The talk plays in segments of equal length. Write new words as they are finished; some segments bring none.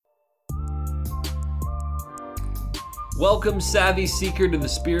Welcome, Savvy Seeker, to the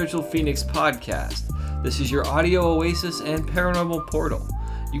Spiritual Phoenix podcast. This is your audio oasis and paranormal portal.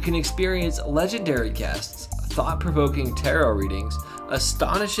 You can experience legendary guests, thought-provoking tarot readings,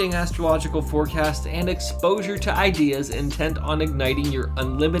 astonishing astrological forecasts, and exposure to ideas intent on igniting your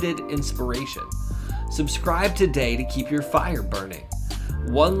unlimited inspiration. Subscribe today to keep your fire burning.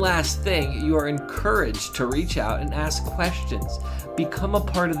 One last thing, you are encouraged to reach out and ask questions. Become a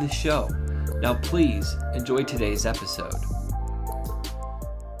part of the show. Now please enjoy today's episode.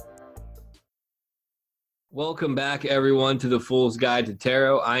 Welcome back, everyone, to the Fool's Guide to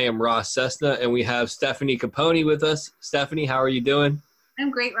Tarot. I am Ross Cessna, and we have Stephanie Capone with us. Stephanie, how are you doing? I'm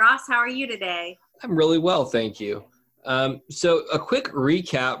great, Ross. How are you today? I'm really well, thank you. So a quick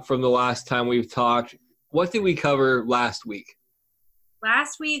recap from the last time we've talked. What did we cover last week?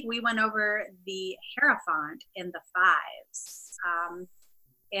 Last week, we went over the Hierophant in the Fives.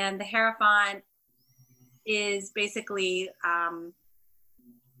 And the Hierophant is basically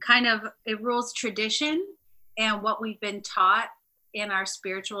it rules tradition and what we've been taught in our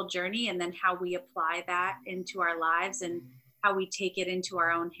spiritual journey, and then how we apply that into our lives and how we take it into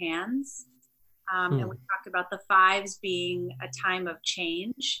our own hands. And we talked about the Fives being a time of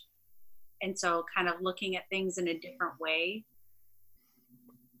change. And so kind of looking at things in a different way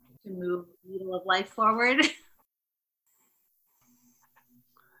to move the needle of life forward.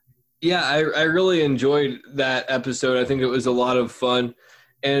 Yeah, I really enjoyed that episode. I think it was a lot of fun.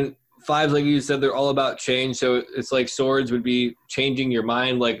 And Fives, like you said, they're all about change. So it's like swords would be changing your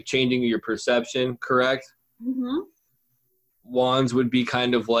mind, like changing your perception, correct? Mm-hmm. Wands would be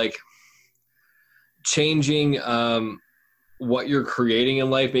kind of like changing what you're creating in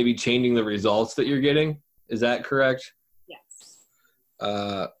life, maybe changing the results that you're getting. Is that correct?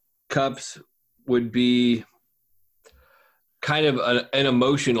 Yes. Cups would be kind of an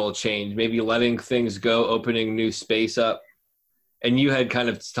emotional change, maybe letting things go, opening new space up. And you had kind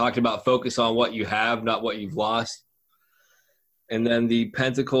of talked about focus on what you have, not what you've lost. And then the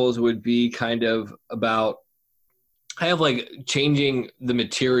Pentacles would be kind of about like changing the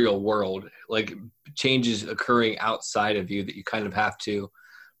material world, like changes occurring outside of you that you kind of have to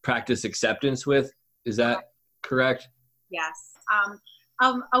practice acceptance with. Is that correct? Yes.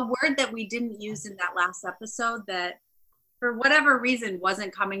 A word that we didn't use in that last episode that for whatever reason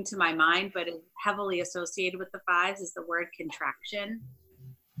wasn't coming to my mind, but is heavily associated with the Fives, is the word contraction.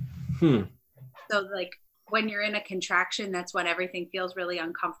 So like when you're in a contraction, that's when everything feels really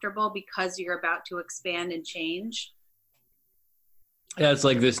uncomfortable because you're about to expand and change. Yeah, it's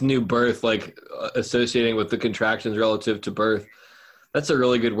like this new birth, like associating with the contractions relative to birth. That's a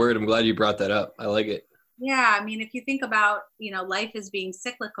really good word. I'm glad you brought that up. I like it. Yeah, I mean, if you think about, life as being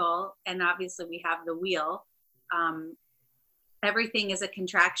cyclical, and obviously we have the wheel, everything is a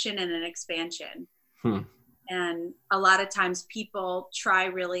contraction and an expansion. And a lot of times people try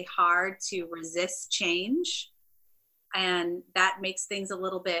really hard to resist change, and that makes things a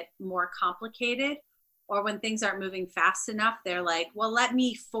little bit more complicated. Or when things aren't moving fast enough, they're like, well, let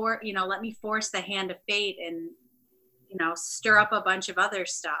me force the hand of fate and, stir up a bunch of other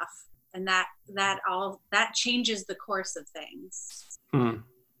stuff. And that changes the course of things.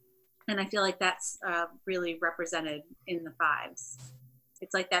 And I feel like that's really represented in the Fives.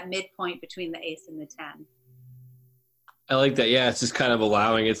 It's like that midpoint between the Ace and the 10. I like that. Yeah, it's just kind of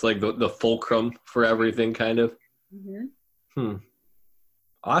allowing. It's like the fulcrum for everything, kind of. Mm-hmm.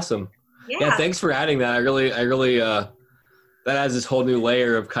 Awesome. Yeah, thanks for adding that. I really, that adds this whole new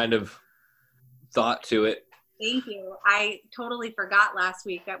layer of kind of thought to it. Thank you. I totally forgot last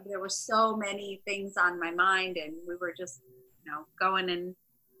week. There were so many things on my mind, and we were just, going in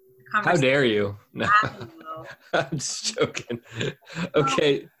conversation. How dare you? No. I'm just joking.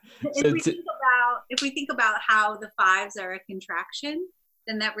 Okay. If we think about how the Fives are a contraction,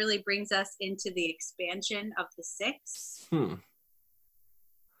 then that really brings us into the expansion of the 6.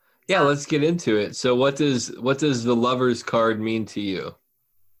 Yeah, let's get into it. So what does the Lover's card mean to you?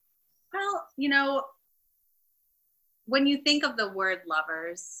 Well, when you think of the word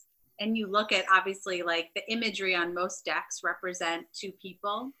lovers and you look at, obviously, like the imagery on most decks represent two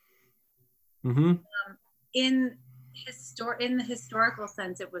people. Mm-hmm. In the historical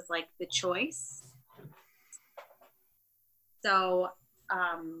sense, it was like the choice. So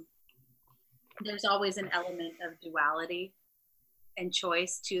there's always an element of duality and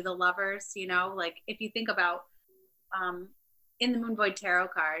choice to the lovers, like if you think about in the Moon Void Tarot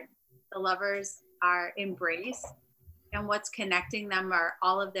card, the lovers are embraced, and what's connecting them are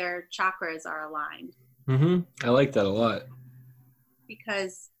all of their chakras are aligned. I like that a lot.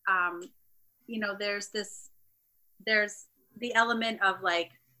 Because there's the element of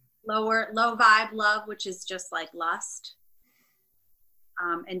like low vibe love, which is just like lust,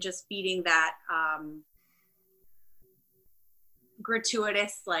 and just feeding that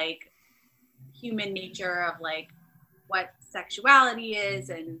gratuitous like human nature of like what sexuality is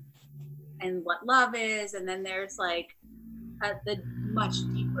and what love is. And then there's like the much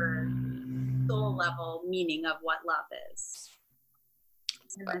deeper soul level meaning of what love is.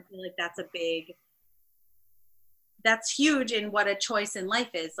 And I feel like that's huge in what a choice in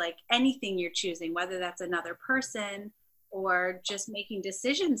life is. Like anything you're choosing, whether that's another person or just making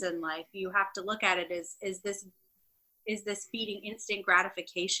decisions in life, you have to look at it as, is this feeding instant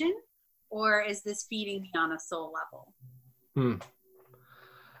gratification, or is this feeding me on a soul level?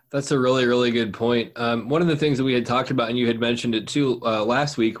 That's a really, really good point. One of the things that we had talked about, and you had mentioned it too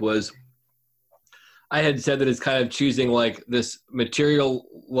last week, was I had said that it's kind of choosing like this material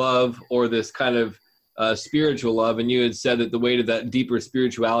love or this kind of spiritual love. And you had said that the way to that deeper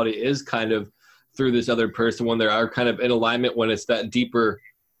spirituality is kind of through this other person when they are kind of in alignment, when it's that deeper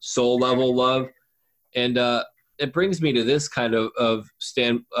soul level love. And it brings me to this kind of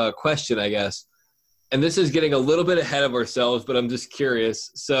question, I guess. And this is getting a little bit ahead of ourselves, but I'm just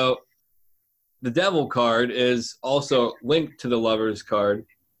curious. So the Devil card is also linked to the Lover's card.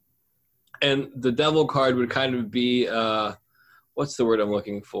 And the Devil card would kind of be, what's the word I'm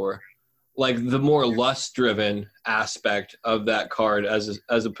looking for? Like the more lust-driven aspect of that card, as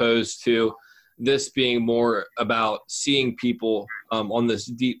opposed to this being more about seeing people on this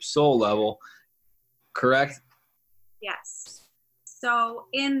deep soul level. Correct? Yes. So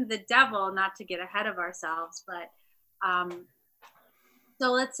in the Devil, not to get ahead of ourselves, but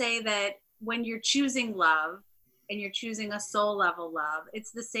so let's say that when you're choosing love, and you're choosing a soul level love,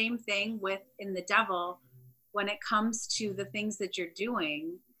 it's the same thing with in the Devil when it comes to the things that you're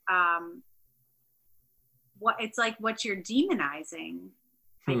doing. It's like what you're demonizing.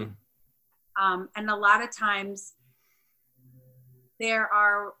 And a lot of times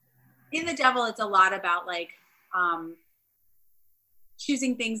in the Devil, it's a lot about like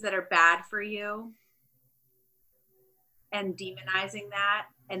choosing things that are bad for you and demonizing that,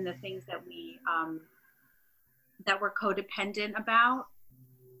 and the things that that we're codependent about,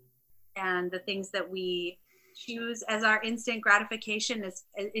 and the things that we choose as our instant gratification is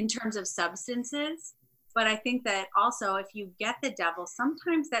in terms of substances. But I think that also if you get the Devil,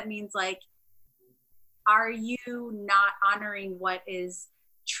 sometimes that means like, are you not honoring what is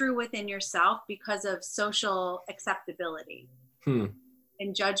true within yourself because of social acceptability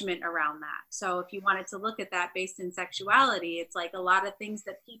and judgment around that? So if you wanted to look at that based in sexuality, it's like a lot of things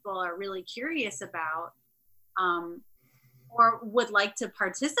that people are really curious about or would like to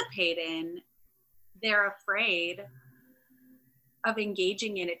participate in, they're afraid of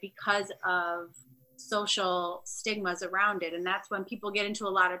engaging in it because of social stigmas around it. And that's when people get into a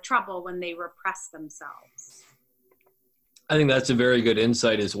lot of trouble, when they repress themselves. I think that's a very good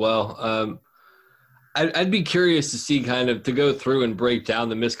insight as well. I'd be curious to see to go through and break down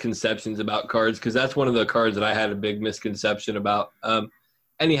the misconceptions about cards, because that's one of the cards that I had a big misconception about.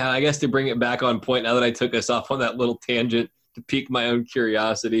 Anyhow, I guess to bring it back on point, now that I took us off on that little tangent to pique my own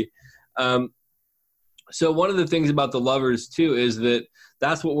curiosity. So one of the things about the Lovers too is that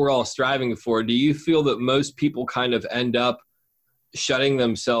that's what we're all striving for. Do you feel that most people kind of end up shutting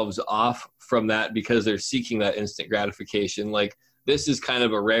themselves off from that because they're seeking that instant gratification? Like, this is kind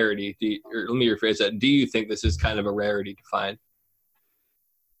of a rarity. Let me rephrase that. Do you think this is kind of a rarity to find?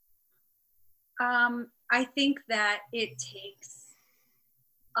 I think that it takes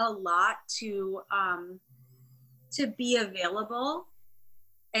a lot to be available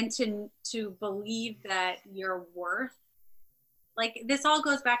and to believe that your worth, like this all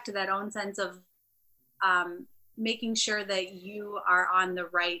goes back to that own sense of making sure that you are on the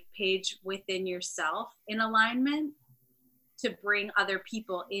right page within yourself in alignment to bring other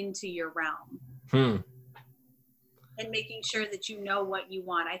people into your realm. And making sure that you know what you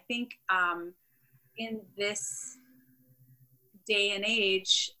want. I think in this day and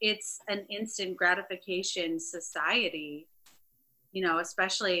age, it's an instant gratification society,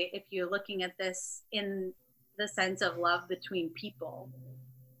 especially if you're looking at this in the sense of love between people.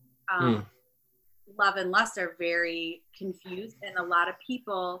 Love and lust are very confused, and a lot of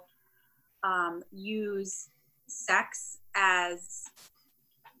people use sex as,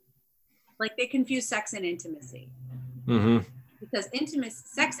 like, they confuse sex and intimacy. Because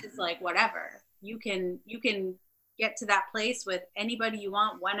sex is like whatever. You can get to that place with anybody you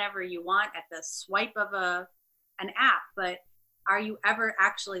want, whenever you want, at the swipe of an app. But are you ever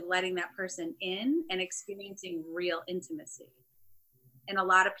actually letting that person in and experiencing real intimacy? And a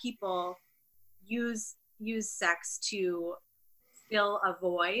lot of people use sex to fill a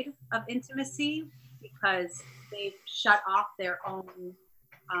void of intimacy because they've shut off their own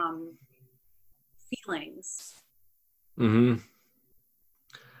feelings. Mm-hmm.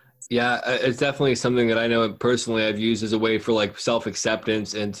 Yeah, it's definitely something that I know personally I've used as a way for like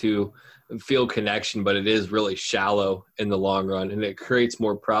self-acceptance and to feel connection, but it is really shallow in the long run, and it creates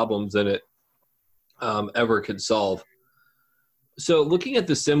more problems than it ever could solve. So looking at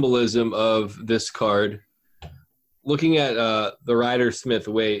the symbolism of this card, looking at the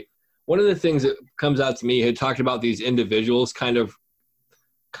Rider-Smith-Waite, one of the things that comes out to me, had talked about these individuals kind of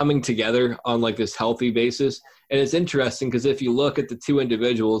coming together on like this healthy basis. And it's interesting because if you look at the two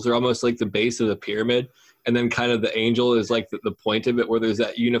individuals, they're almost like the base of the pyramid. And then kind of the angel is like the point of it, where there's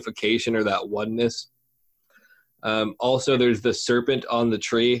that unification or that oneness. Also, there's the serpent on the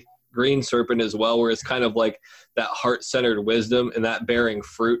tree, green serpent as well, where it's kind of like that heart-centered wisdom and that bearing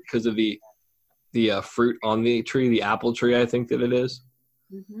fruit because of the fruit on the tree, the apple tree, I think that it is.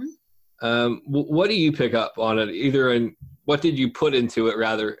 Mm-hmm. What do you pick up on it? What did you put into it,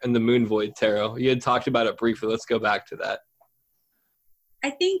 rather, in the Moon Void Tarot? You had talked about it briefly. Let's go back to that.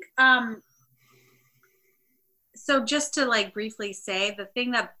 I think, so just to like briefly say, the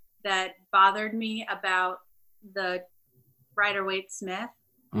thing that bothered me about the Rider-Waite-Smith,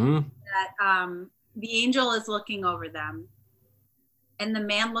 mm-hmm. that the angel is looking over them, and the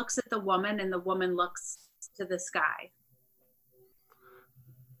man looks at the woman, and the woman looks to the sky.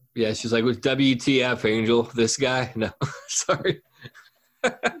 Yeah, she's like, "With WTF, angel? This guy?" No, sorry.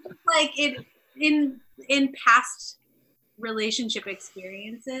 Like in past relationship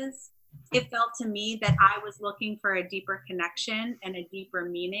experiences, it felt to me that I was looking for a deeper connection and a deeper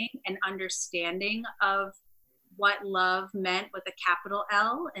meaning and understanding of what love meant with a capital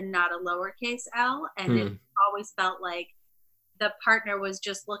L and not a lowercase l. And it always felt like the partner was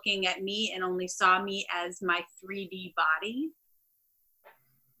just looking at me and only saw me as my 3D body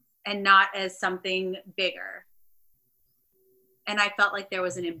and not as something bigger. And I felt like there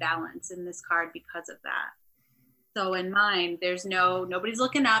was an imbalance in this card because of that. So in mine, nobody's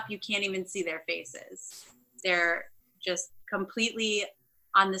looking up. You can't even see their faces. They're just completely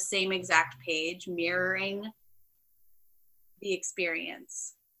on the same exact page, mirroring the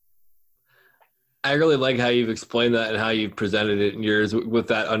experience. I really like how you've explained that and how you've presented it in yours with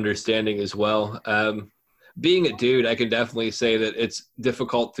that understanding as well. Being a dude, I can definitely say that it's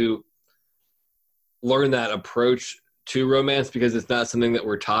difficult to learn that approach to romance because it's not something that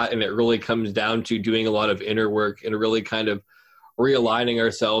we're taught, and it really comes down to doing a lot of inner work and really kind of realigning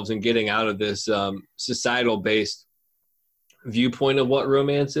ourselves and getting out of this societal-based viewpoint of what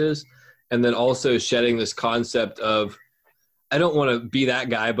romance is, and then also shedding this concept of, I don't want to be that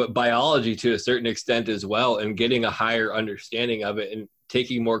guy, but biology to a certain extent as well, and getting a higher understanding of it and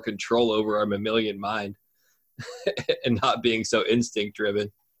taking more control over our mammalian mind and not being so instinct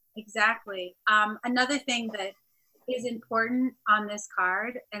driven. Exactly. Another thing that is important on this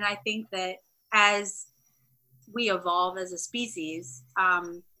card, and I think that as we evolve as a species,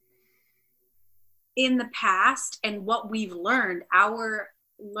 in the past and what we've learned, our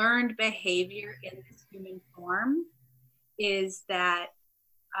learned behavior in this human form is that,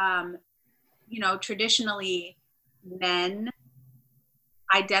 traditionally men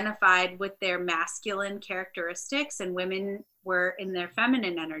identified with their masculine characteristics and women were in their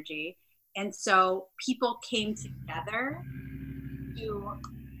feminine energy. And so people came together to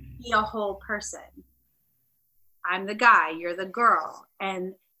be a whole person. I'm the guy, you're the girl.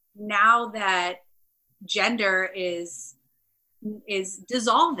 And now that gender is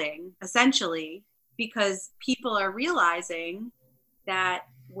dissolving, essentially, because people are realizing that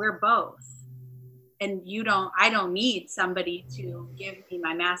we're both. And I don't need somebody to give me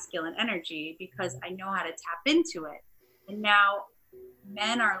my masculine energy because I know how to tap into it. And now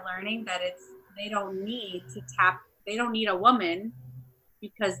men are learning that they don't need a woman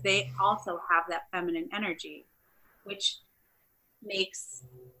because they also have that feminine energy, which makes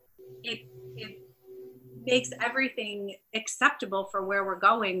everything acceptable for where we're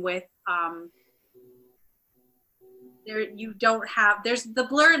going with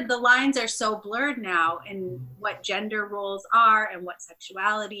the lines are so blurred now in what gender roles are and what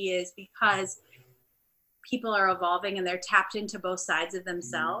sexuality is, because people are evolving and they're tapped into both sides of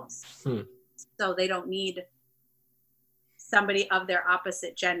themselves. So they don't need somebody of their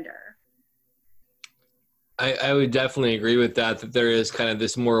opposite gender. I would definitely agree with that there is kind of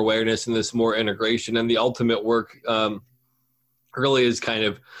this more awareness and this more integration, and the ultimate work really is kind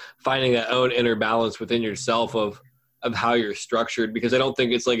of finding that own inner balance within yourself of how you're structured, because I don't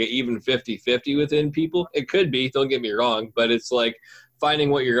think it's like an even 50-50 within people. It could be, don't get me wrong, but it's like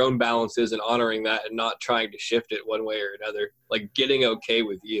finding what your own balance is and honoring that and not trying to shift it one way or another, like getting okay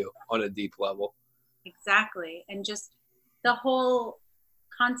with you on a deep level. Exactly. And just the whole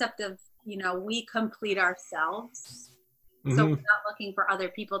concept of, we complete ourselves. Mm-hmm. So we're not looking for other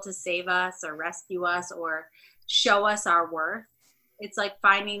people to save us or rescue us or show us our worth. It's like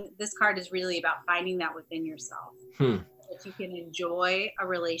this card is really about finding that within yourself. That you can enjoy a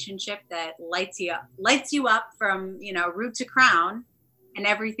relationship that lights you up from, root to crown and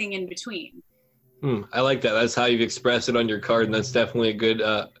everything in between. I like that. That's how you've expressed it on your card. And that's definitely a good,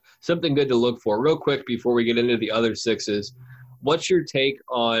 something good to look for. Real quick, before we get into the other sixes, what's your take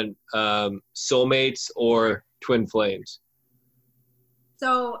on soulmates or twin flames?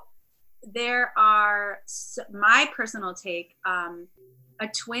 So there are, my personal take, a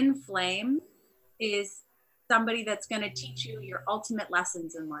twin flame is somebody that's going to teach you your ultimate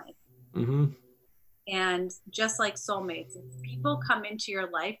lessons in life. Mm-hmm. And just like soulmates, people come into your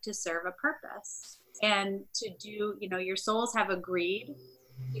life to serve a purpose and to do, your souls have agreed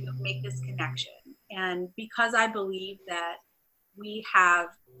to make this connection. And because I believe that we have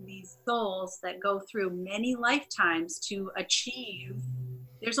these souls that go through many lifetimes to achieve,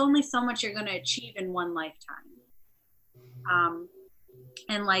 there's only so much you're going to achieve in one lifetime.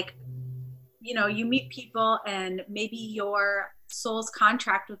 And like, you meet people and maybe your soul's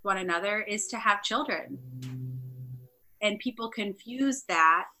contract with one another is to have children. And people confuse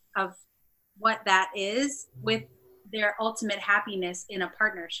that of what that is with their ultimate happiness in a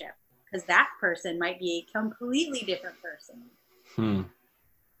partnership, because that person might be a completely different person.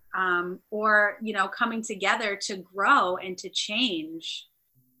 Or, coming together to grow and to change.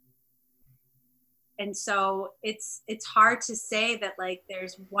 And so it's hard to say that like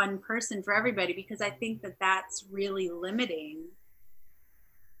there's one person for everybody, because I think that that's really limiting.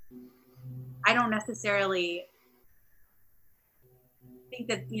 I don't necessarily think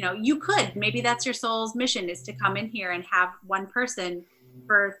that, you could, maybe that's your soul's mission, is to come in here and have one person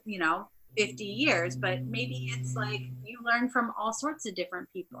for, 50 years, but maybe it's like you learn from all sorts of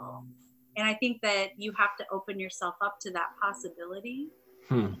different people. And I think that you have to open yourself up to that possibility.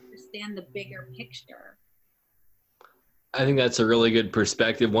 Understand the bigger picture. I think that's a really good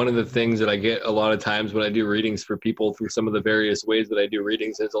perspective. One of the things that I get a lot of times when I do readings for people through some of the various ways that I do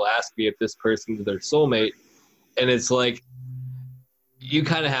readings is they'll ask me if this person's their soulmate. And it's like, you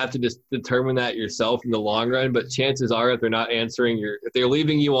kind of have to just determine that yourself in the long run. But chances are, if they're not answering if they're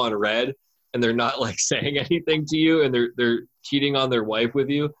leaving you on red and they're not like saying anything to you and they're cheating on their wife with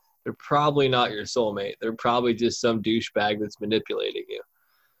you, they're probably not your soulmate. They're probably just some douchebag that's manipulating you.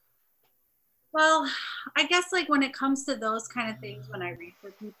 Well, I guess like when it comes to those kind of things, when I read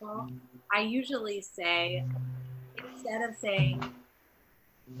for people, I usually say, instead of saying,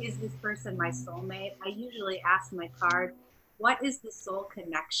 is this person my soulmate? I usually ask my card, what is the soul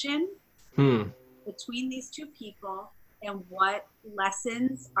connection between these two people, and what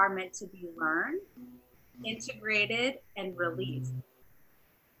lessons are meant to be learned, integrated, and released?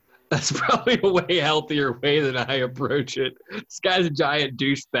 That's probably a way healthier way than I approach it. This guy's a giant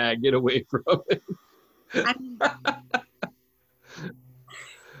douchebag. Get away from him.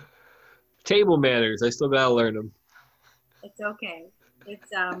 Table manners. I still gotta learn them. It's okay. It's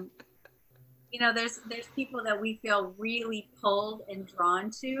there's people that we feel really pulled and drawn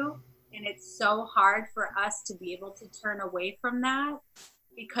to, and it's so hard for us to be able to turn away from that,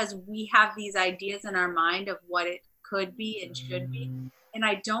 because we have these ideas in our mind of what it could be and should be. And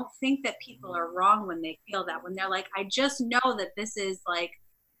I don't think that people are wrong when they feel that, when they're like, I just know that this is like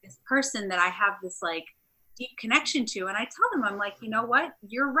this person that I have this like deep connection to. And I tell them, I'm like, you know what?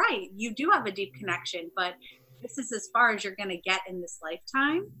 You're right. You do have a deep connection, but this is as far as you're going to get in this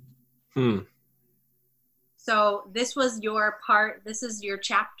lifetime. So this was your part. This is your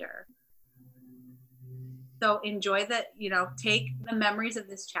chapter. So enjoy that, take the memories of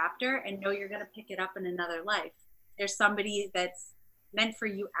this chapter and know you're going to pick it up in another life. There's somebody that's meant for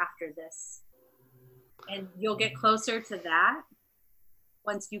you after this, and you'll get closer to that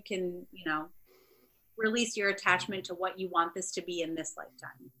once you can, release your attachment to what you want this to be in this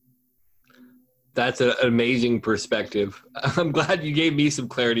lifetime. That's an amazing perspective. I'm glad you gave me some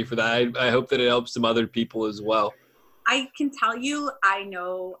clarity for that. I hope that it helps some other people as well. I can tell you, I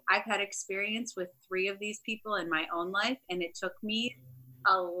know I've had experience with 3 of these people in my own life, and it took me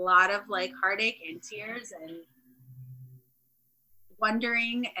a lot of like heartache and tears and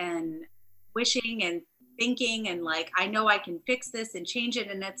wondering and wishing and thinking and like, I know I can fix this and change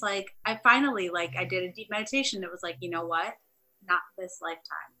it. And it's like, I finally, like, I did a deep meditation. It was like, you know what? Not this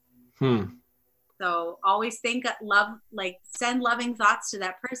lifetime. So always think love, like send loving thoughts to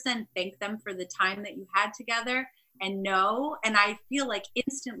that person, thank them for the time that you had together, and know. And I feel like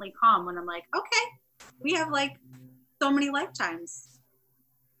instantly calm when I'm like, okay, we have like so many lifetimes.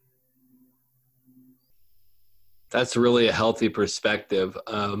 That's really a healthy perspective.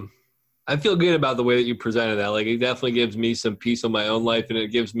 I feel good about the way that you presented that. Like, it definitely gives me some peace on my own life, and it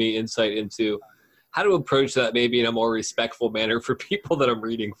gives me insight into how to approach that maybe in a more respectful manner for people that I'm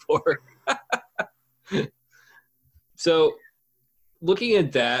reading for. So looking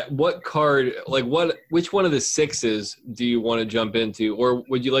at that, what card, like which one of the sixes do you want to jump into? Or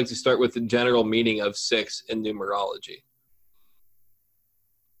would you like to start with the general meaning of six in numerology?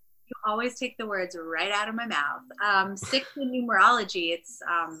 You always take the words right out of my mouth. Six in numerology,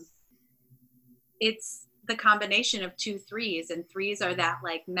 it's the combination of 2 3s, and 3s are that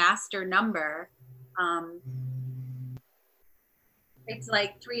like master number. It's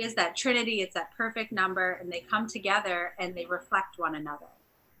like 3 is that trinity, it's that perfect number, and they come together and they reflect one another.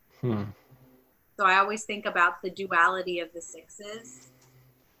 So I always think about the duality of the sixes.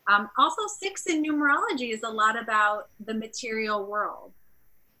 Also, 6 in numerology is a lot about the material world.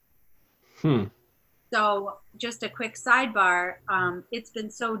 So just a quick sidebar, it's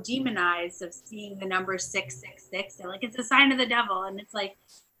been so demonized of seeing the number 666, and like it's a sign of the devil, and it's like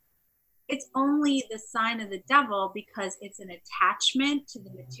it's only the sign of the devil because it's an attachment to the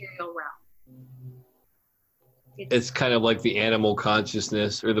material realm. It's kind of like the animal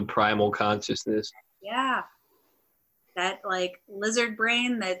consciousness or the primal consciousness. Yeah, that like lizard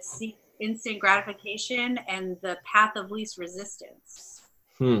brain that seeks instant gratification and the path of least resistance.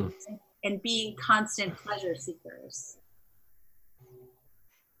 And be constant pleasure seekers.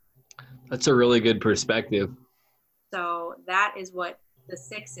 That's a really good perspective. So that is what the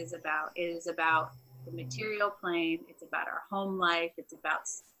 6 is about. It is about the material plane. It's about our home life. It's about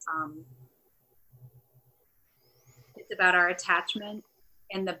our attachment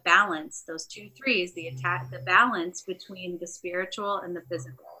and the balance. Those 2 3s, the balance between the spiritual and the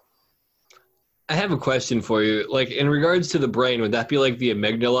physical. I have a question for you. Like, in regards to the brain, would that be like the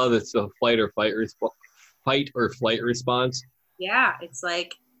amygdala that's a fight or flight response? Yeah, it's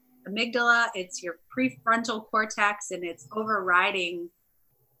like amygdala, it's your prefrontal cortex, and it's overriding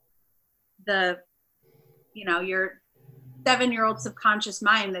your 7-year-old subconscious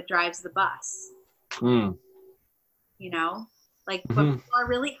mind that drives the bus. Like when people are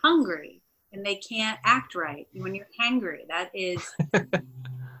really hungry and they can't act right. When you're hangry, that is...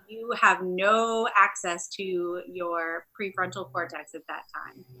 you have no access to your prefrontal cortex at that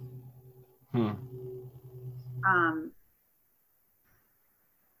time.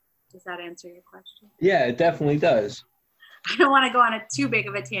 Does that answer your question? Yeah, it definitely does. I don't want to go on a too big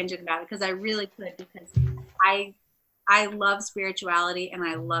of a tangent about it because I really could, because I love spirituality and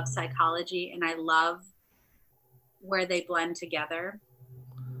I love psychology and I love where they blend together.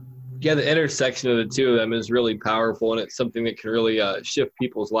 Yeah, the intersection of the two of them is really powerful, and it's something that can really shift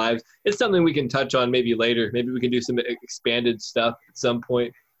people's lives. It's something we can touch on maybe later. Maybe we can do some expanded stuff at some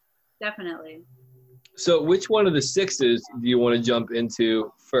point. Definitely. So which one of the sixes do you want to jump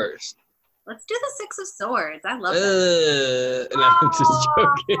into first? Let's do the 6 of Swords. I love that. No, I'm just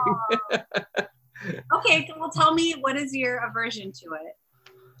joking. Okay, well, tell me, what is your aversion to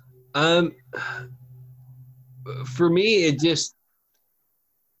it? For me,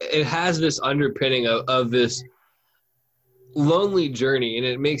 it has this underpinning of this lonely journey, and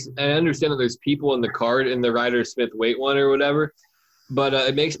I understand that there's people in the card in the Rider Smith Waite one or whatever, but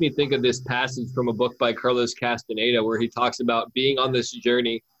it makes me think of this passage from a book by Carlos Castaneda where he talks about being on this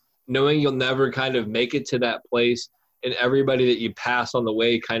journey, knowing you'll never kind of make it to that place, and everybody that you pass on the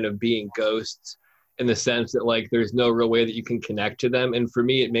way kind of being ghosts, in the sense that like there's no real way that you can connect to them. And for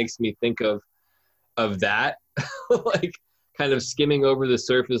me, it makes me think of that, like kind of skimming over the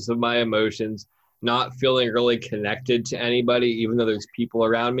surface of my emotions, not feeling really connected to anybody, even though there's people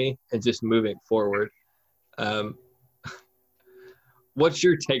around me, and just moving forward. What's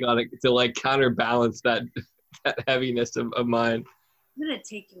your take on it to like counterbalance that heaviness of mine? I'm going to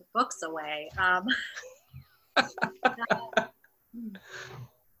take your books away.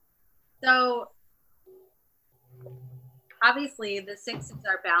 So obviously the 6s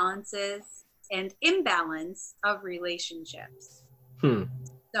are balances and imbalance of relationships.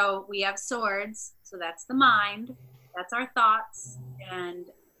 So we have swords, so that's the mind, that's our thoughts and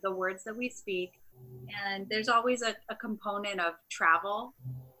the words that we speak. And there's always a component of travel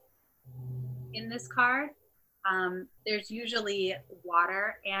in this card. There's usually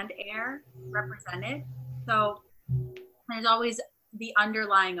water and air represented. So there's always the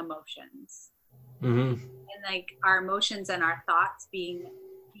underlying emotions. And like our emotions and our thoughts being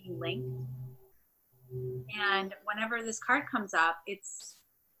linked. And whenever this card comes up, it's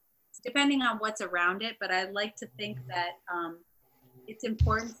depending on what's around it, but I like to think that it's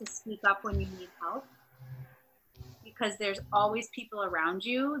important to speak up when you need help, because there's always people around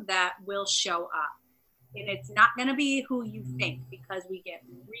you that will show up. And it's not going to be who you think, because we get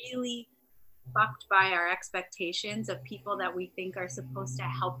really fucked by our expectations of people that we think are supposed to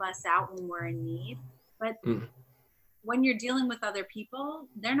help us out when we're in need. But when you're dealing with other people,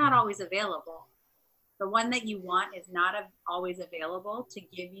 they're not always available. The one that you want is not always available to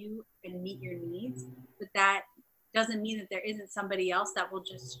give you and meet your needs, but that doesn't mean that there isn't somebody else that will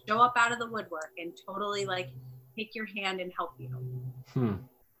just show up out of the woodwork and totally like take your hand and help you.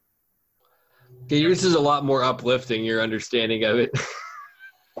 Okay, yours is a lot more uplifting, your understanding of it.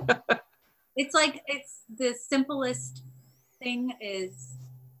 It's like, it's the simplest thing is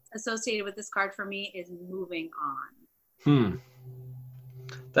associated with this card for me is moving on.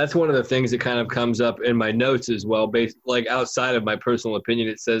 That's one of the things that kind of comes up in my notes as well, based like outside of my personal opinion.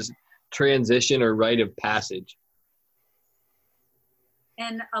 It says transition or rite of passage.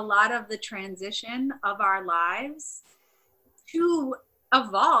 And a lot of the transition of our lives to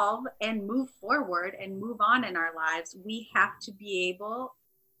evolve and move forward and move on in our lives, we have to be able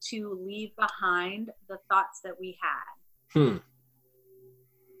to leave behind the thoughts that we had.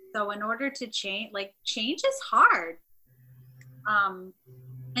 So in order to change, like change is hard.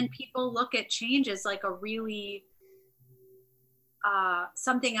 And people look at change as like a really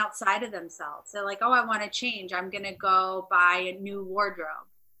something outside of themselves. They're like, oh, I want to change. I'm going to go buy a new wardrobe,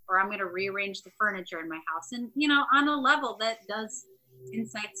 or I'm going to rearrange the furniture in my house. And, you know, on a level that does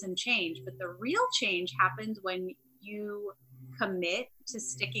incite some change. But the real change happens when you commit to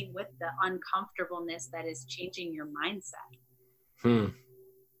sticking with the uncomfortableness that is changing your mindset.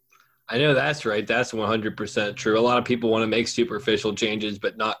 I know that's right. That's 100% true. A lot of people want to make superficial changes,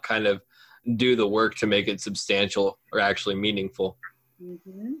 but not kind of do the work to make it substantial or actually meaningful.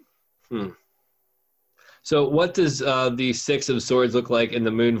 So what does the Six of Swords look like in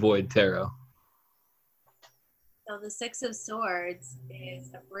the Moon Void Tarot? So the Six of Swords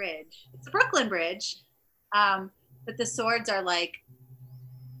is a bridge. It's a Brooklyn Bridge. But the swords are like,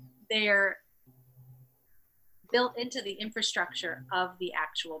 they're built into the infrastructure of the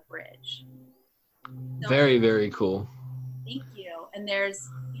actual bridge. So, very, very cool. Thank you. And there's,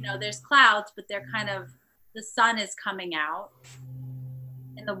 you know, there's clouds, but they're kind of, the sun is coming out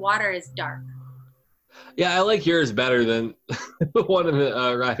and the water is dark. Yeah, I like yours better than one of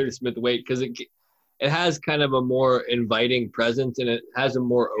the Rider Smith Waite, because it has kind of a more inviting presence and it has a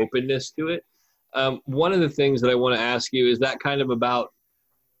more openness to it. One of the things that I want to ask you is that kind of about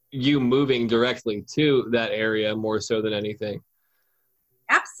you moving directly to that area more so than anything.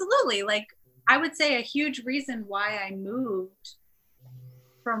 Absolutely. Like, I would say a huge reason why I moved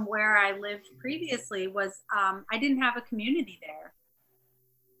from where I lived previously was I didn't have a community there.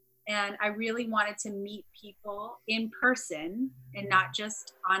 And I really wanted to meet people in person and not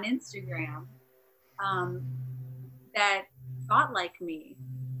just on Instagram that thought like me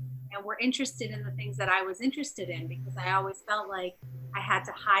and were interested in the things that I was interested in, because I always felt like I had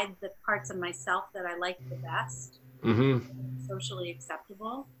to hide the parts of myself that I liked the best, socially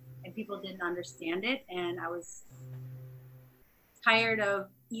acceptable, and people didn't understand it. And I was tired of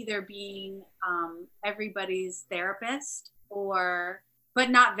either being everybody's therapist but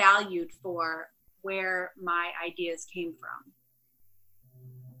not valued for where my ideas came from.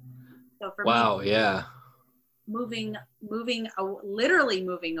 So for me, literally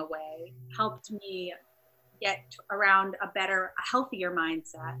moving away helped me get around a healthier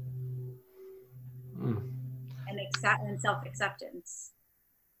mindset and self-acceptance.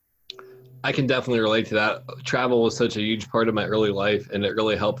 I can definitely relate to that. Travel was such a huge part of my early life, and it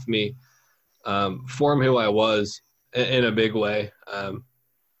really helped me form who I was in a big way.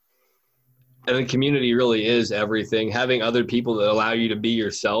 And the community really is everything. Having other people that allow you to be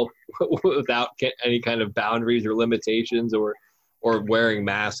yourself without any kind of boundaries or limitations or wearing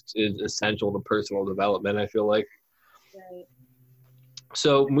masks is essential to personal development, I feel like. Right.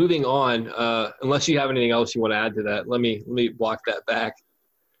 So moving on, unless you have anything else you want to add to that, let me walk that back.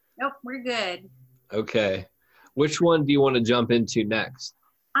 Nope, we're good. Okay. Which one do you want to jump into next?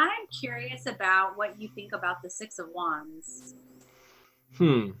 I'm curious about what you think about the Six of Wands.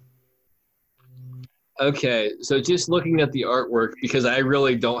 Okay, so just looking at the artwork, because I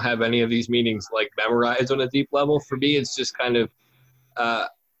really don't have any of these meanings like memorized on a deep level, for me it's just kind of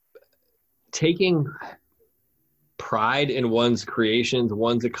taking pride in one's creations,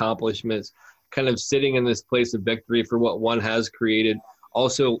 one's accomplishments, kind of sitting in this place of victory for what one has created,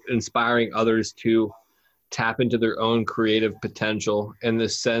 also inspiring others to tap into their own creative potential in the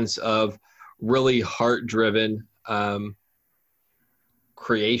sense of really heart-driven,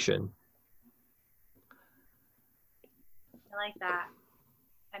 creation. I like that.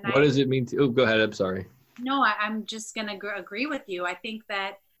 And what does it mean to, oh, go ahead. I'm sorry. No, I'm just going to agree with you. I think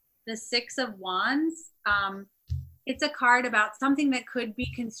that the Six of Wands, it's a card about something that could be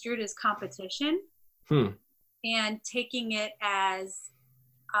construed as competition, and taking it as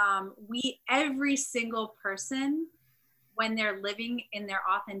every single person, when they're living in their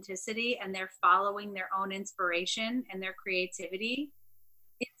authenticity and they're following their own inspiration and their creativity,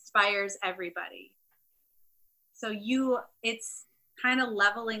 inspires everybody. So it's kind of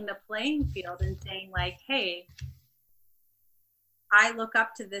leveling the playing field and saying like, hey, I look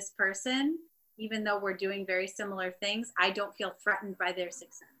up to this person, even though we're doing very similar things. I don't feel threatened by their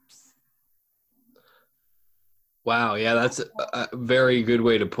success. Wow. Yeah, that's a very good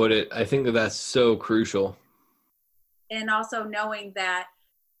way to put it. I think that's so crucial. And also knowing that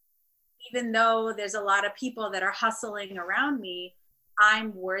even though there's a lot of people that are hustling around me,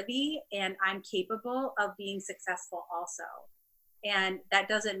 I'm worthy and I'm capable of being successful also. And that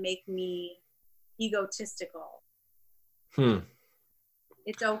doesn't make me egotistical.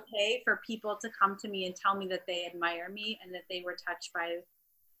 It's okay for people to come to me and tell me that they admire me and that they were touched by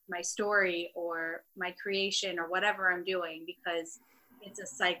my story or my creation or whatever I'm doing, because it's a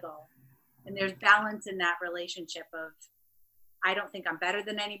cycle. And there's balance in that relationship of, I don't think I'm better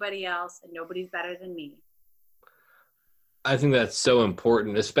than anybody else and nobody's better than me. I think that's so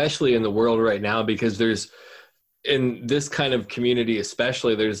important, especially in the world right now, because there's, in this kind of community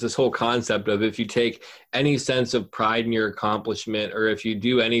especially, there's this whole concept of if you take any sense of pride in your accomplishment, or if you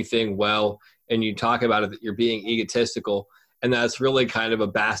do anything well and you talk about it, that you're being egotistical. And that's really kind of a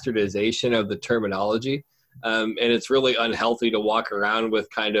bastardization of the terminology. And it's really unhealthy to walk around with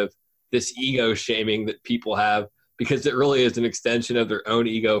kind of this ego shaming that people have, because it really is an extension of their own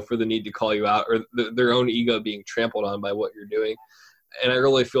ego for the need to call you out, or their own ego being trampled on by what you're doing. And I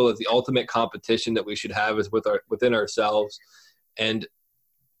really feel that the ultimate competition that we should have is within ourselves. And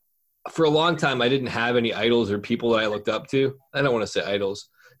for a long time, I didn't have any idols or people that I looked up to. I don't want to say idols.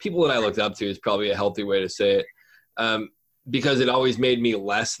 People that I looked up to is probably a healthy way to say it, because it always made me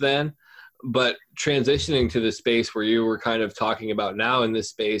less than. But transitioning to the space where you were kind of talking about now, in this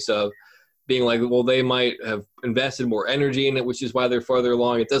space of being like, well, they might have invested more energy in it, which is why they're farther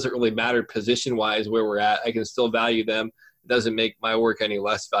along. It doesn't really matter position-wise where we're at. I can still value them. It doesn't make my work any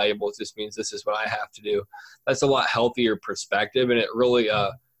less valuable. It just means this is what I have to do. That's a lot healthier perspective, and it really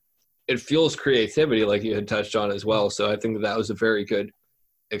it fuels creativity, like you had touched on as well. So I think that was a very good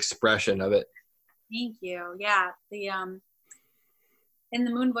expression of it. Thank you. Yeah, the in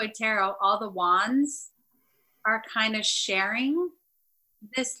the Moon Void Tarot, all the wands are kind of sharing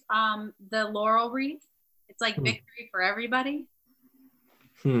this the laurel wreath. It's like victory for everybody.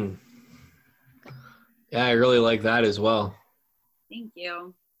 Yeah, I really like that as well. Thank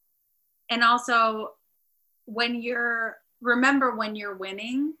you. And also, remember when you're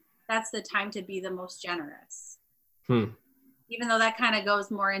winning, that's the time to be the most generous. Even though that kind of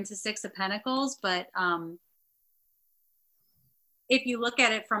goes more into Six of Pentacles, but if you look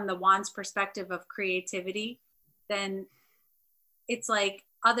at it from the wand's perspective of creativity, then it's like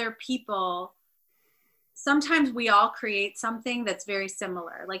other people, sometimes we all create something that's very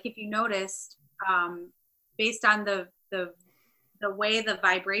similar. Like if you noticed, based on the way the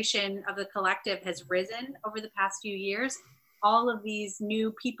vibration of the collective has risen over the past few years, all of these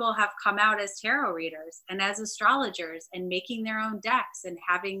new people have come out as tarot readers and as astrologers and making their own decks and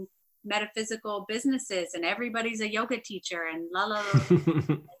having metaphysical businesses, and everybody's a yoga teacher and la la la.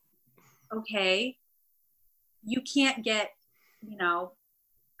 Okay, you can't get,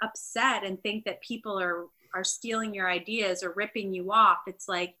 upset and think that people are stealing your ideas or ripping you off. It's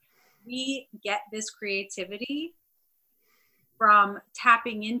like, we get this creativity from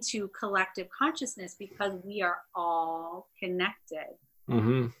tapping into collective consciousness because we are all connected.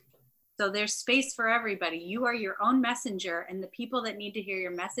 So there's space for everybody. You are your own messenger, and the people that need to hear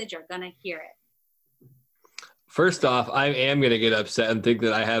your message are going to hear it. First off, I am going to get upset and think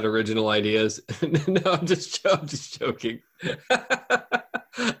that I had original ideas. No, I'm just joking.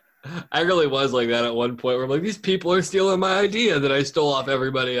 I really was like that at one point where I'm like, these people are stealing my idea that I stole off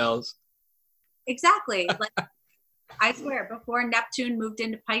everybody else. Exactly. Like, I swear, before Neptune moved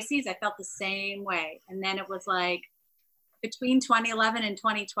into Pisces, I felt the same way. And then it was like, between 2011 and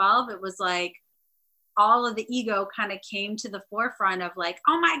 2012, it was like all of the ego kind of came to the forefront of like,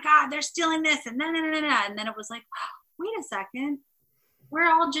 oh my God, they're stealing this. And then, and then it was like, oh, wait a second.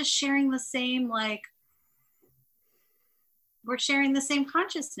 We're all just sharing the same, we're sharing the same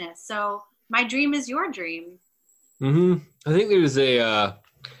consciousness. So my dream is your dream. I think there's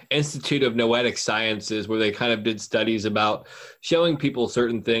Institute of Noetic Sciences, where they kind of did studies about showing people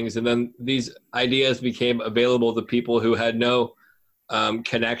certain things. And then these ideas became available to people who had no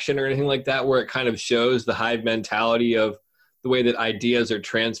connection or anything like that, where it kind of shows the hive mentality of the way that ideas are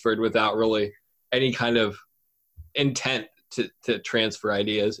transferred without really any kind of intent to transfer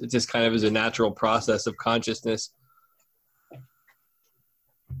ideas. It just kind of is a natural process of consciousness.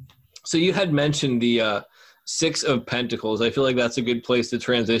 So you had mentioned the Six of Pentacles. I feel like that's a good place to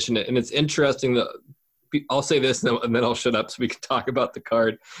transition it. And it's interesting that I'll say this and then I'll shut up so we can talk about the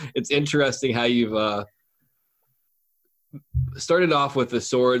card. It's interesting how you've started off with the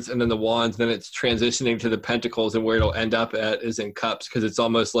swords and then the wands, then it's transitioning to the pentacles, and where it'll end up at is in cups, because it's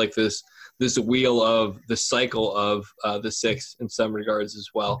almost like this wheel of the cycle of the six in some regards as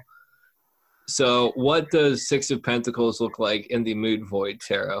well. So what does Six of Pentacles look like in the Mood Void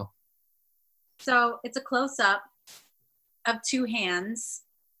Tarot? So it's a close-up of two hands.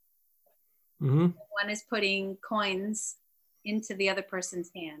 Mm-hmm. One is putting coins into the other person's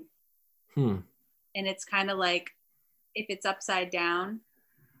hand. And it's kind of like, if it's upside down,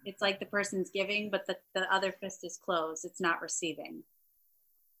 it's like the person's giving, but the other fist is closed. It's not receiving.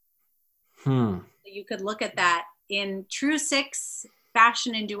 So you could look at that in true six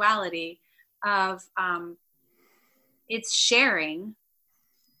fashion and duality of it's sharing,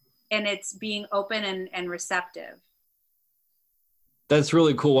 and it's being open and receptive. That's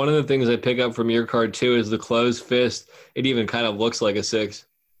really cool. One of the things I pick up from your card too is the closed fist. It even kind of looks like a six.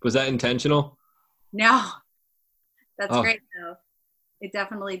 Was that intentional? No, that's great though. It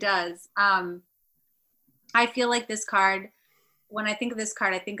definitely does. I feel like this card, when I think of this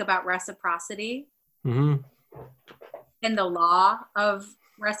card, I think about reciprocity and the law of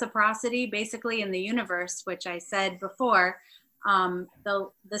reciprocity, basically in the universe, which I said before.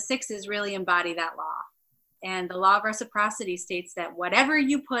 The sixes really embody that law. And the law of reciprocity states that whatever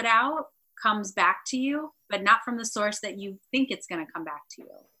you put out comes back to you, but not from the source that you think it's going to come back to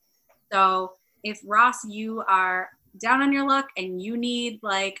you. So if Ross, you are down on your luck and you need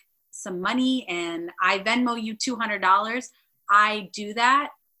like some money and I Venmo you $200, I do that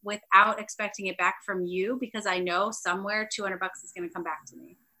without expecting it back from you, because I know somewhere $200 is going to come back to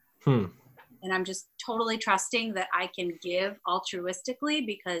me. And I'm just totally trusting that I can give altruistically,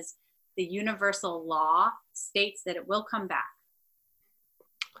 because the universal law states that it will come back.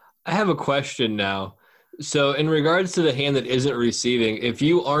 I have a question now. So in regards to the hand that isn't receiving, if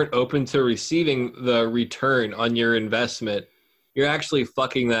you aren't open to receiving the return on your investment, you're actually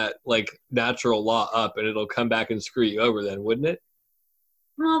fucking that like natural law up, and it'll come back and screw you over then, wouldn't it?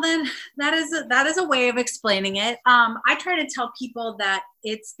 Well, then that is a way of explaining it. I try to tell people that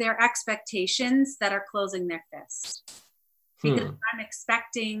it's their expectations that are closing their fist. Because I'm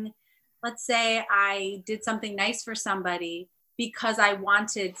expecting, let's say I did something nice for somebody because I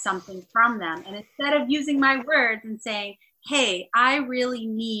wanted something from them. And instead of using my words and saying, hey, I really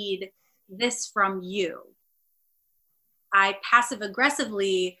need this from you, I passive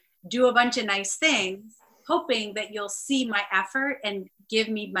aggressively do a bunch of nice things, hoping that you'll see my effort and give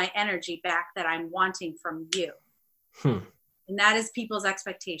me my energy back that I'm wanting from you. And that is people's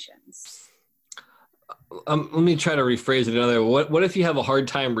expectations. Let me try to rephrase it another way. What if you have a hard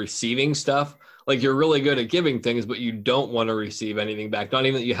time receiving stuff? Like you're really good at giving things, but you don't want to receive anything back. Not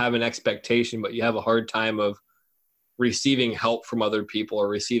even that you have an expectation, but you have a hard time of receiving help from other people or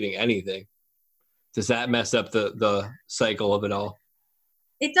receiving anything. Does that mess up the cycle of it all?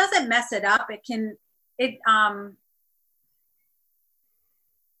 It doesn't mess it up.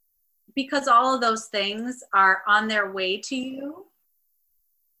 Because all of those things are on their way to you,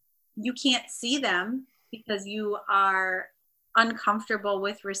 you can't see them because you are uncomfortable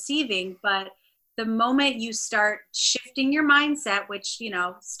with receiving. But the moment you start shifting your mindset, which,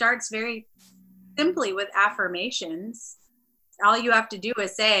 starts very simply with affirmations, all you have to do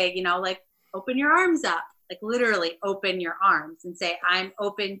is say, like, open your arms up, like literally open your arms and say, I'm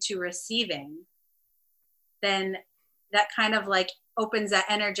open to receiving. Then that kind of like opens that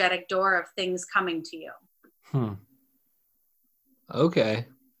energetic door of things coming to you. Okay.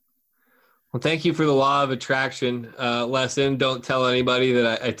 Well, thank you for the law of attraction lesson. Don't tell anybody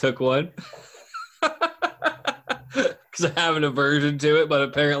that I took one, because I have an aversion to it, but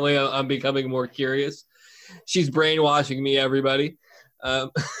apparently I'm becoming more curious. She's brainwashing me, everybody.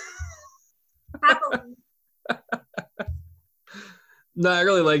 No, I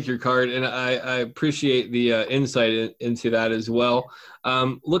really like your card, and I appreciate the insight into that as well.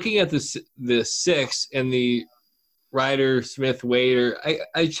 Looking at the six and the Rider Smith Waiter,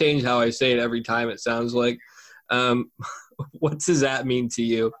 I change how I say it every time, it sounds like. What does that mean to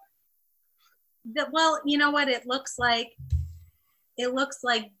you? Well, you know what? It looks like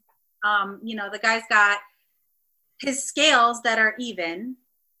The guy's got his scales that are even,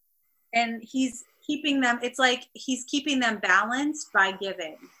 and he's keeping them, it's like he's keeping them balanced by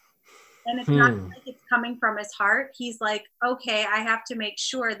giving. And it's not like it's coming from his heart. He's like, okay, I have to make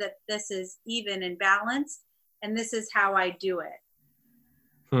sure that this is even and balanced, and this is how I do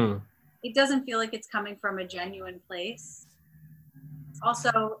it. It doesn't feel like it's coming from a genuine place.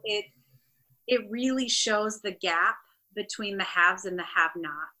 Also, it really shows the gap between the haves and the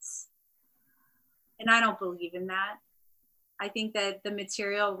have-nots. And I don't believe in that. I think that the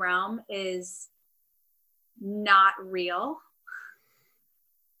material realm is not real.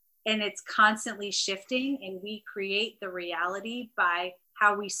 And it's constantly shifting, and we create the reality by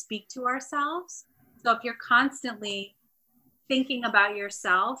how we speak to ourselves. So if you're constantly thinking about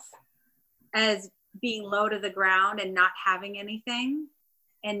yourself as being low to the ground and not having anything,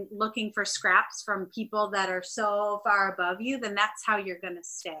 and looking for scraps from people that are so far above you, then that's how you're going to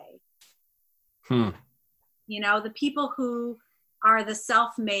stay. The people who are the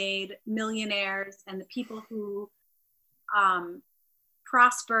self-made millionaires and the people who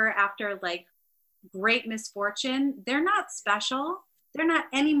prosper after like great misfortune, they're not special. They're not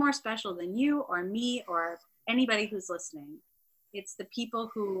any more special than you or me or anybody who's listening. It's the people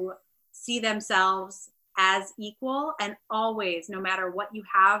who see themselves as equal, and always, no matter what you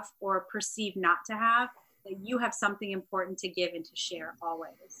have or perceive not to have, that you have something important to give and to share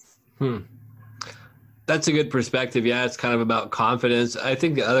always. That's a good perspective. Yeah, it's kind of about confidence. I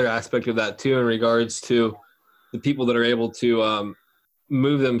think the other aspect of that too, in regards to the people that are able to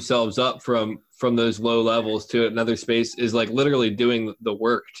move themselves up from those low levels to another space, is like literally doing the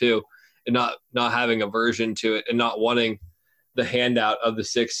work too, and not having aversion to it, and not wanting the handout of the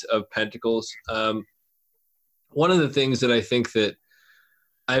Six of Pentacles. One of the things that I think that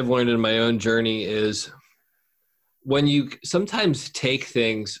I've learned in my own journey is when you sometimes take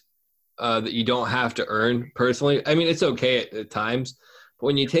things that you don't have to earn personally. I mean, it's okay at times, but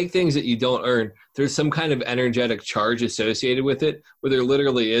when you take things that you don't earn, there's some kind of energetic charge associated with it, where there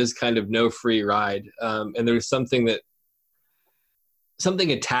literally is kind of no free ride. And there's something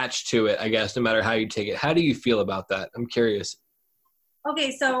attached to it, I guess, no matter how you take it. How do you feel about that? I'm curious.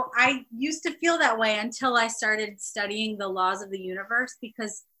 Okay, so I used to feel that way until I started studying the laws of the universe,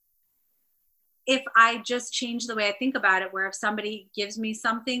 because if I just change the way I think about it, where if somebody gives me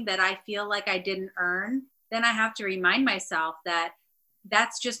something that I feel like I didn't earn, then I have to remind myself that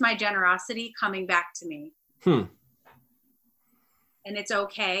that's just my generosity coming back to me. And it's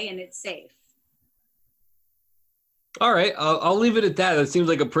okay, and it's safe. All right, I'll leave it at that. That seems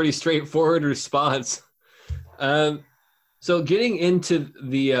like a pretty straightforward response. So getting into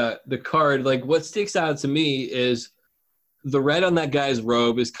the card, like what sticks out to me is the red on that guy's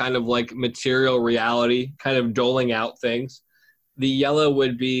robe is kind of like material reality, kind of doling out things. The yellow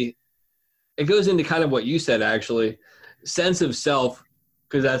would be, it goes into kind of what you said, actually, sense of self,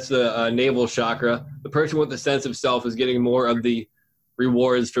 because that's the navel chakra. The person with the sense of self is getting more of the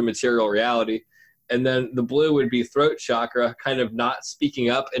rewards for material reality. And then the blue would be throat chakra, kind of not speaking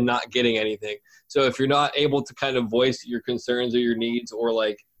up and not getting anything. So if you're not able to kind of voice your concerns or your needs, or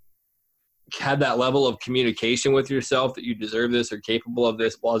like have that level of communication with yourself that you deserve this or capable of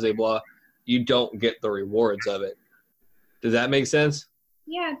this, blah, blah, blah, you don't get the rewards of it. Does that make sense?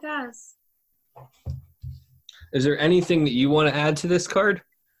 Yeah, it does. Is there anything that you want to add to this card?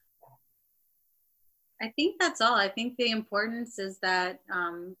 I think that's all. I think the importance is that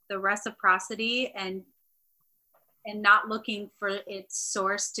the reciprocity and not looking for its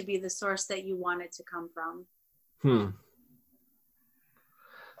source to be the source that you want it to come from.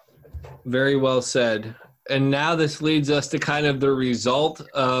 Very well said. And now this leads us to kind of the result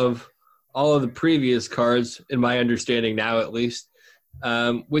of all of the previous cards, in my understanding now at least,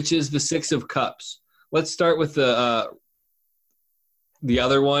 which is the Six of Cups. Let's start with the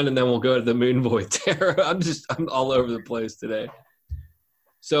other one, and then we'll go to the Moon Void Tarot. I'm all over the place today.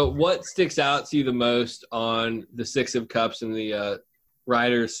 So what sticks out to you the most on the Six of Cups and the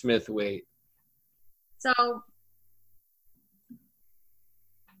Rider-Smith-Waite? So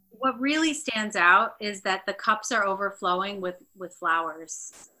what really stands out is that the cups are overflowing with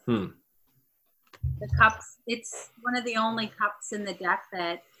flowers. The cups, it's one of the only cups in the deck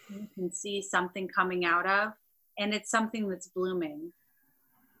that you can see something coming out of, and it's something that's blooming.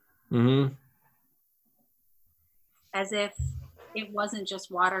 As if it wasn't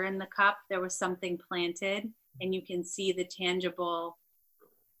just water in the cup, there was something planted, and you can see the tangible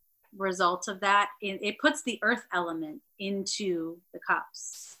result of that. It puts the earth element into the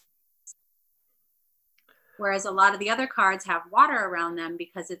cups. Whereas a lot of the other cards have water around them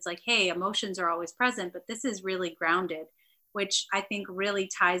because it's like, hey, emotions are always present, but this is really grounded. which I think really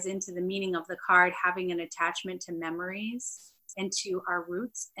ties into the meaning of the card, having an attachment to memories and to our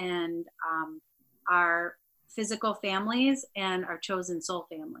roots and our physical families and our chosen soul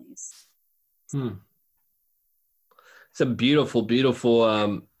families. It's a beautiful,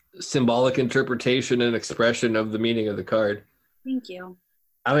 beautiful symbolic interpretation and expression of the meaning of the card. Thank you.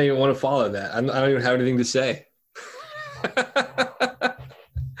 I don't even want to follow that. I don't even have anything to say.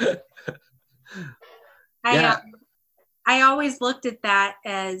 I always looked at that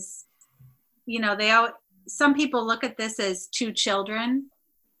as, some people look at this as two children,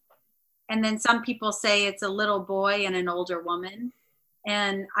 and then some people say it's a little boy and an older woman.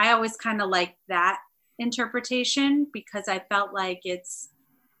 And I always kind of like that interpretation, because I felt like it's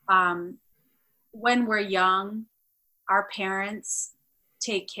when we're young, our parents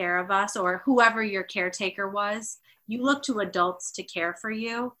take care of us, or whoever your caretaker was, you look to adults to care for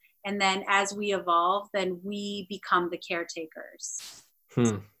you. And then as we evolve, then we become the caretakers, so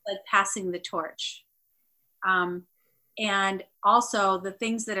like passing the torch. And also the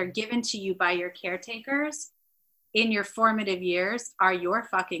things that are given to you by your caretakers in your formative years are your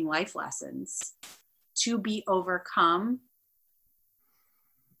fucking life lessons to be overcome.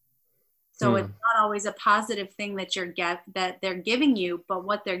 So it's not always a positive thing that that they're giving you, but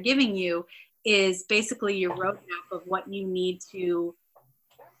what they're giving you is basically your roadmap of what you need to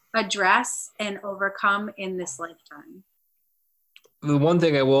address and overcome in this lifetime. The one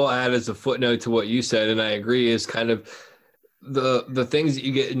thing I will add as a footnote to what you said, and I agree, is kind of the things that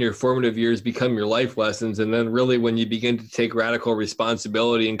you get in your formative years become your life lessons. And then really when you begin to take radical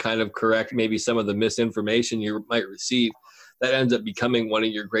responsibility and kind of correct maybe some of the misinformation you might receive, that ends up becoming one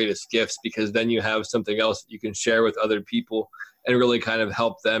of your greatest gifts, because then you have something else that you can share with other people and really kind of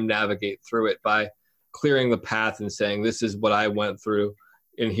help them navigate through it by clearing the path and saying, this is what I went through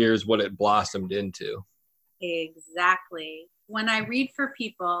and here's what it blossomed into. Exactly. When I read for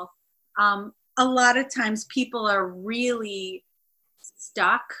people, a lot of times people are really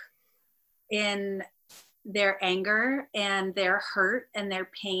stuck in their anger and their hurt and their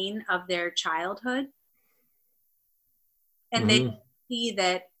pain of their childhood. And they see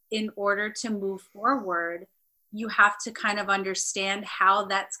that in order to move forward, you have to kind of understand how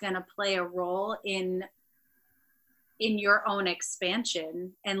that's going to play a role in your own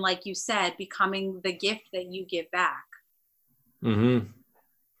expansion. And like you said, becoming the gift that you give back. Yeah,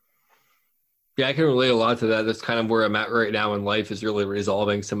 I can relate a lot to that. That's kind of where I'm at right now in life, is really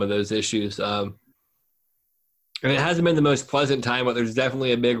resolving some of those issues. And it hasn't been the most pleasant time, but there's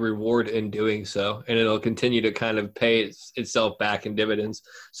definitely a big reward in doing so. And it'll continue to kind of pay itself back in dividends.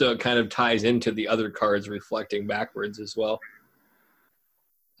 So it kind of ties into the other cards reflecting backwards as well.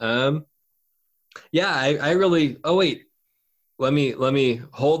 Yeah, I really, oh wait, let me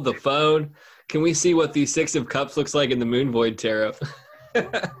hold the phone. Can we see what the Six of Cups looks like in the Moon Void Tarot?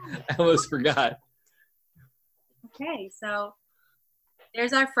 I almost forgot. Okay, so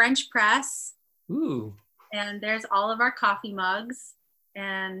there's our French press. Ooh. And there's all of our coffee mugs,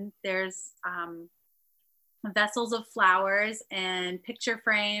 and there's vessels of flowers and picture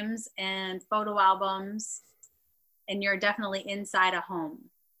frames and photo albums, and you're definitely inside a home.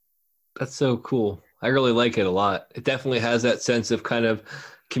 That's so cool. I really like it a lot. It definitely has that sense of kind of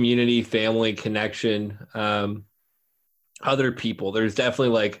community, family, connection, other people. There's definitely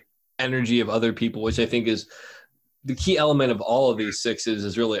like energy of other people, which I think is the key element of all of these sixes,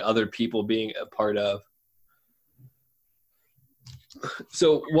 is really other people being a part of.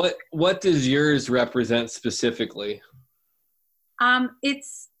 So what does yours represent specifically?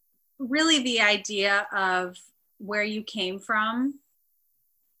 It's really the idea of where you came from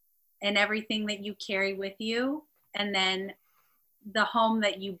and everything that you carry with you, and then the home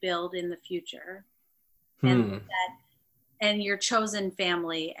that you build in the future, and your chosen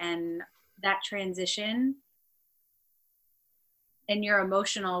family, and that transition and your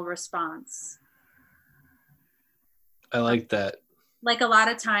emotional response. I like that. Like a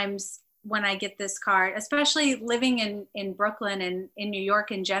lot of times when I get this card, especially living in Brooklyn and in New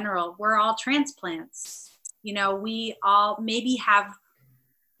York in general, we're all transplants. We all maybe have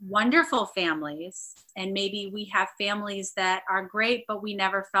wonderful families, and maybe we have families that are great, but we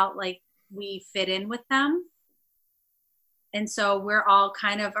never felt like we fit in with them. And so we're all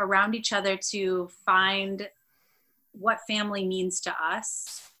kind of around each other to find what family means to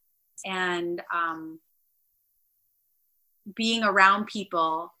us, and being around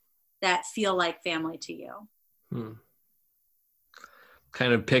people that feel like family to you.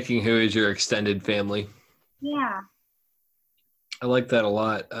 Kind of picking who is your extended family. Yeah. I like that a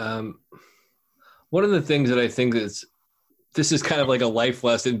lot. One of the things that I think that's this is kind of like a life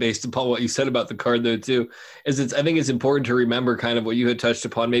lesson based upon what you said about the card though too, I think it's important to remember kind of what you had touched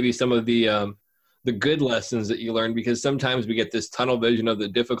upon, maybe some of the good lessons that you learned, because sometimes we get this tunnel vision of the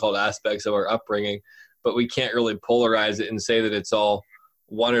difficult aspects of our upbringing, but we can't really polarize it and say that it's all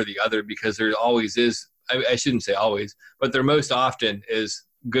one or the other, because there always is, I shouldn't say always, but there most often is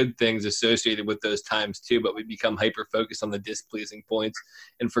good things associated with those times too, but we become hyper focused on the displeasing points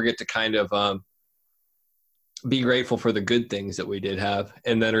and forget to kind of be grateful for the good things that we did have,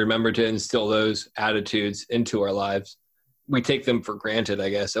 and then remember to instill those attitudes into our lives. We take them for granted, I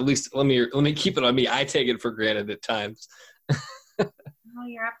guess. At least let me keep it on me. I take it for granted at times. No,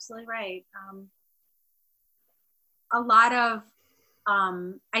 you're absolutely right.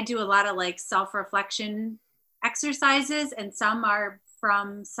 I do a lot of like self-reflection exercises, and some are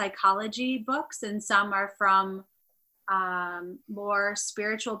from psychology books and some are from more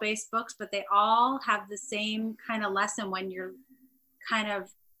spiritual based books, but they all have the same kind of lesson when you're kind of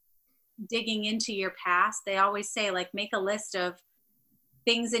digging into your past. They always say, like, make a list of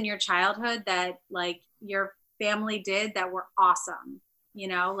things in your childhood that like your family did that were awesome,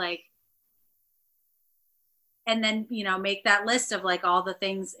 like, and then, make that list of like all the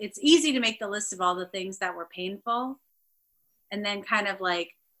things. It's easy to make the list of all the things that were painful, and then kind of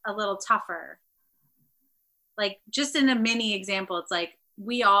like a little tougher. Like, just in a mini example, it's like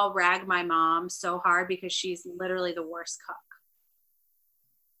we all rag my mom so hard because she's literally the worst cook.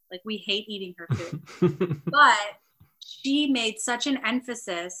 Like, we hate eating her food. But she made such an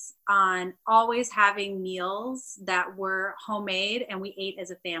emphasis on always having meals that were homemade, and we ate as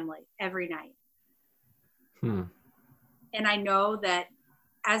a family every night. And I know that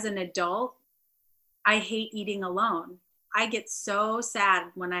as an adult, I hate eating alone. I get so sad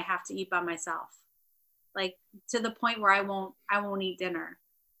when I have to eat by myself, like to the point where I won't eat dinner,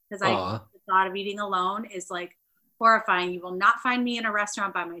 because the thought of eating alone is like horrifying. You will not find me in a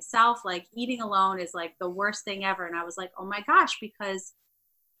restaurant by myself. Like, eating alone is like the worst thing ever. And I was like, oh my gosh, because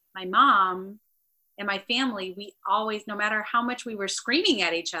my mom and my family, we always, no matter how much we were screaming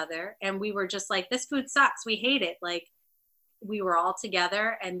at each other and we were just like, this food sucks, we hate it, like, we were all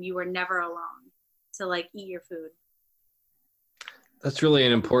together and you were never alone to like eat your food. That's really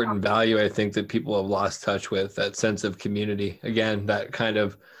an important value, I think, that people have lost touch with, that sense of community. Again, that kind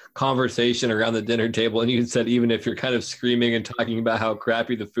of conversation around the dinner table. And you said, even if you're kind of screaming and talking about how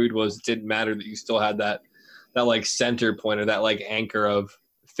crappy the food was, it didn't matter, that you still had that like center point, or that like anchor of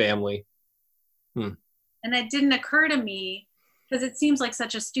family. And it didn't occur to me, because it seems like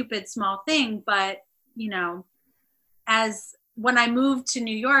such a stupid small thing, but as when I moved to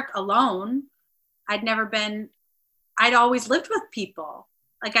New York alone, I'd always lived with people.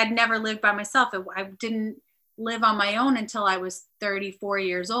 Like, I'd never lived by myself. I didn't live on my own until I was 34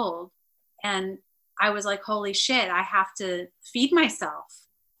 years old. And I was like, holy shit, I have to feed myself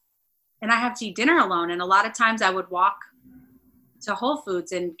and I have to eat dinner alone. And a lot of times I would walk to Whole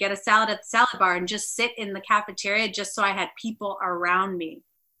Foods and get a salad at the salad bar and just sit in the cafeteria just so I had people around me.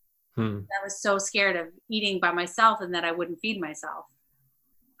 I was so scared of eating by myself and that I wouldn't feed myself.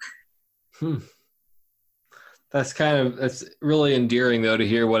 That's really endearing, though, to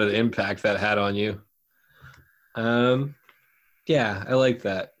hear what an impact that had on you. Yeah, I like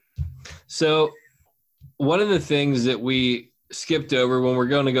that. So one of the things that we skipped over when we're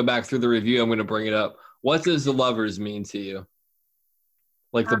going to go back through the review, I'm going to bring it up. What does the Lovers mean to you?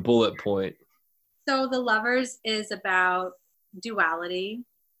 Like the bullet point. So the Lovers is about duality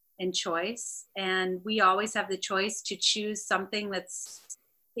and choice. And we always have the choice to choose something that's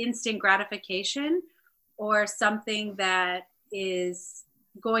instant gratification, or something that is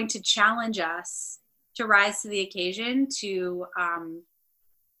going to challenge us to rise to the occasion, to,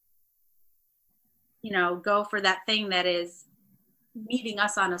 go for that thing that is meeting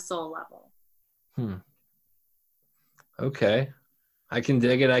us on a soul level. Okay. I can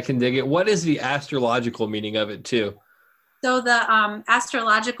dig it. What is the astrological meaning of it too? So the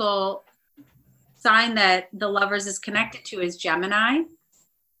astrological sign that the Lovers is connected to is Gemini.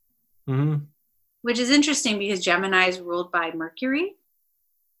 Which is interesting because Gemini is ruled by Mercury.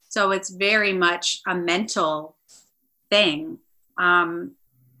 So it's very much a mental thing. And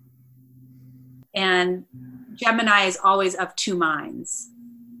Gemini is always of two minds.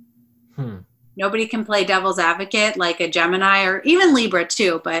 Nobody can play devil's advocate like a Gemini, or even Libra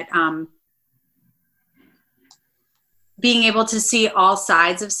too, but being able to see all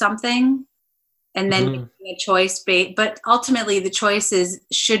sides of something and then making a choice, but ultimately the choices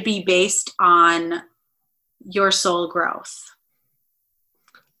should be based on your soul growth.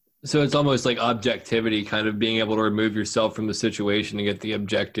 So it's almost like objectivity, kind of being able to remove yourself from the situation and get the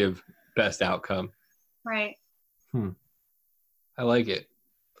objective best outcome. Right. I like it.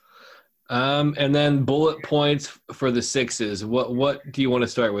 And then bullet points for the sixes. What do you want to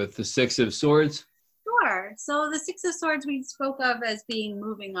start with? The Six of Swords? Sure. So the Six of Swords we spoke of as being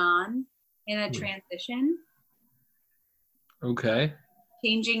moving on in a transition. Okay.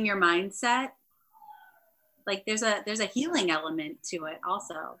 Changing your mindset. Like there's a healing element to it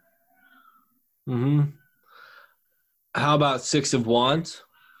also. Mm-hmm. How about Six of Wands?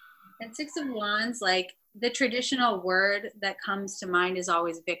 And Six of Wands, like the traditional word that comes to mind is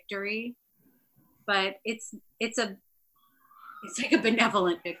always victory, but it's like a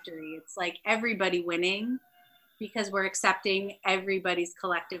benevolent victory. It's like everybody winning because we're accepting everybody's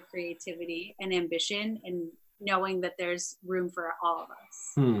collective creativity and ambition and knowing that there's room for all of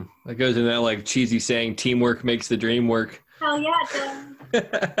us. That goes in that like cheesy saying, teamwork makes the dream work. Hell yeah,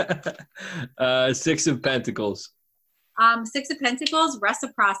 it does. Six of Pentacles. Six of Pentacles,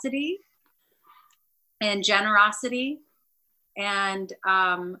 reciprocity and generosity and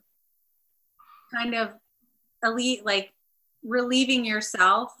kind of like relieving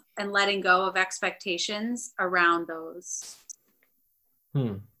yourself and letting go of expectations around those.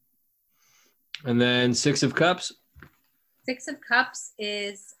 And then Six of Cups. Six of Cups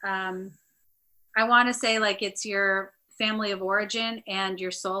is, I want to say like it's your family of origin and your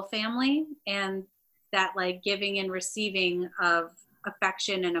soul family, and that like giving and receiving of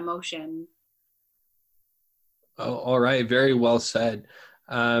affection and emotion. Oh, all right. Very well said.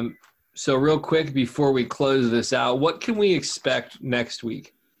 So real quick before we close this out, what can we expect next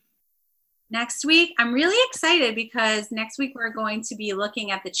week? Next week, I'm really excited because next week we're going to be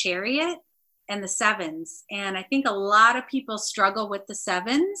looking at the Chariot and the sevens. And I think a lot of people struggle with the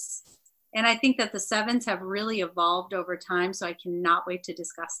sevens. And I think that the sevens have really evolved over time. So I cannot wait to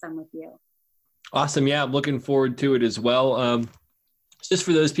discuss them with you. Awesome. Yeah, I'm looking forward to it as well. Just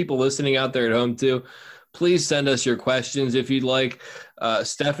for those people listening out there at home too, please send us your questions if you'd like.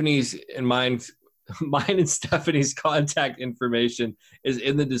 Stephanie's and mine and Stephanie's contact information is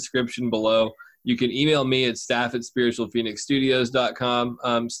in the description below. You can email me at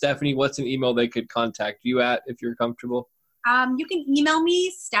staff@spiritualphoenixstudios.com. Stephanie, what's an email they could contact you at if you're comfortable? You can email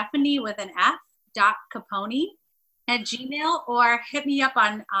me, Stephanie with an F.Capone@gmail, or hit me up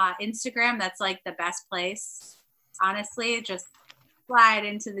on Instagram. That's like the best place. Honestly, just slide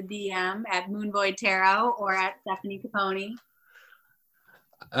into the DM at Moonvoid Tarot or at Stephanie Capone.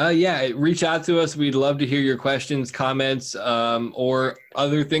 Yeah, reach out to us. We'd love to hear your questions, comments, or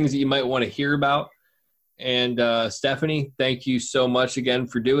other things that you might want to hear about. And Stephanie, thank you so much again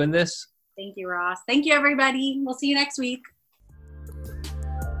for doing this. Thank you, Ross. Thank you, everybody. We'll see you next week.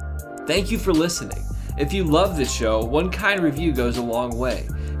 Thank you for listening. If you love this show, one kind review goes a long way.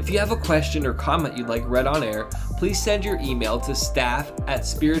 If you have a question or comment you'd like read on air, please send your email to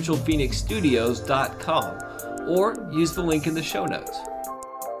staff@spiritualphoenixstudios.com or use the link in the show notes.